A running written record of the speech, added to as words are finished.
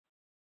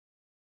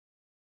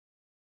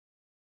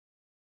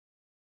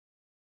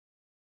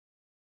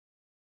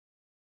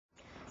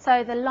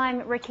So the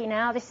lime Rickey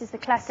now, this is the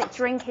classic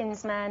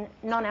drinking's man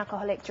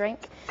non-alcoholic drink.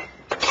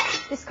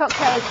 This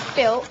cocktail is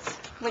built,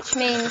 which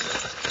means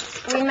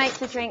we make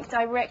the drink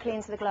directly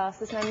into the glass.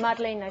 There's no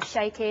muddling, no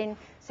shaking,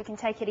 so you can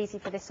take it easy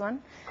for this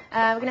one.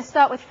 We're going to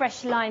start with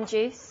fresh lime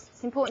juice.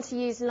 It's important to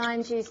use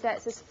lime juice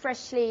that's as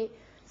freshly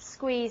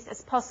squeezed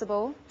as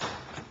possible.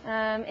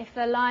 If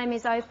the lime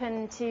is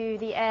open to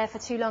the air for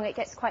too long, it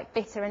gets quite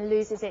bitter and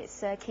loses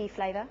its key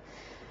flavour.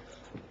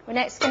 We're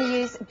next going to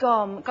use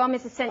gom. Gom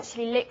is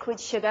essentially liquid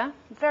sugar.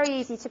 Very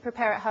easy to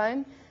prepare at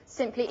home.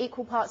 Simply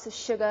equal parts of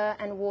sugar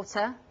and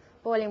water.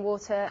 Boiling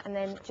water and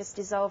then just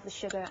dissolve the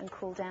sugar and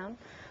cool down.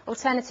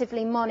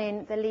 Alternatively,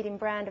 Monin, the leading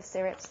brand of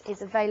syrups,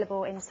 is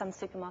available in some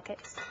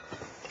supermarkets.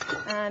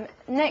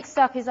 Next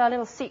up is our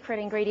little secret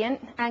ingredient,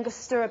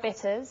 Angostura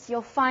bitters.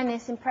 You'll find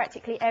this in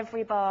practically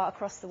every bar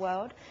across the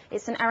world.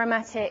 It's an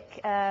aromatic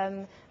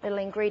little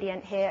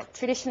ingredient here,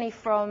 traditionally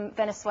from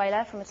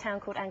Venezuela, from a town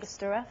called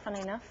Angostura,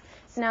 funnily enough.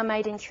 It's now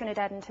made in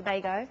Trinidad and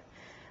Tobago.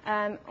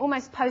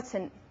 Almost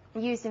potent,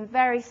 used in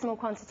very small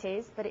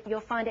quantities, but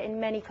you'll find it in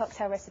many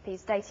cocktail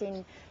recipes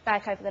dating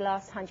back over the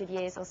last 100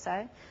 years or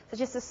so. So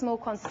just a small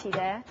quantity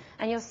there.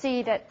 And you'll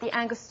see that the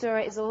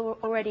Angostura is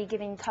already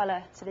giving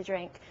colour to the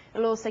drink.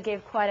 It'll also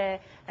give quite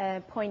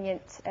a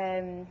poignant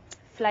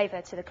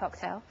flavour to the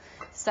cocktail.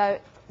 So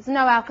there's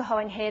no alcohol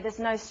in here, there's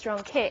no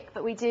strong kick,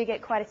 but we do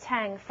get quite a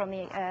tang from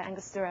the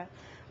Angostura.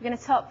 We're going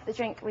to top the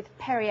drink with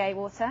Perrier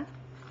water.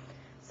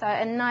 So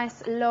a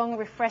nice, long,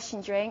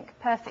 refreshing drink,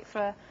 perfect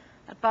for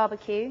a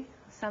barbecue.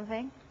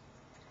 Something.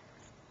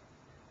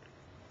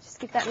 Just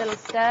give that little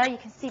stir. You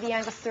can see the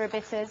Angostura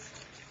bitters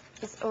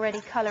is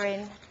already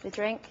colouring the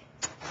drink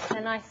in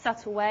a nice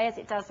subtle way, as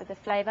it does with the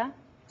flavour.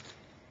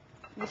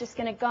 We're just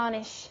going to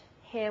garnish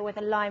here with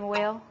a lime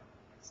wheel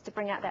just to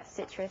bring out that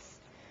citrus.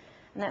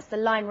 And that's the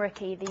lime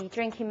Rickey, the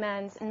drinking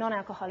man's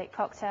non-alcoholic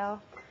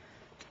cocktail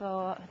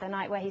for the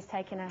night where he's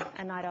taken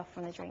a night off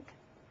from the drink.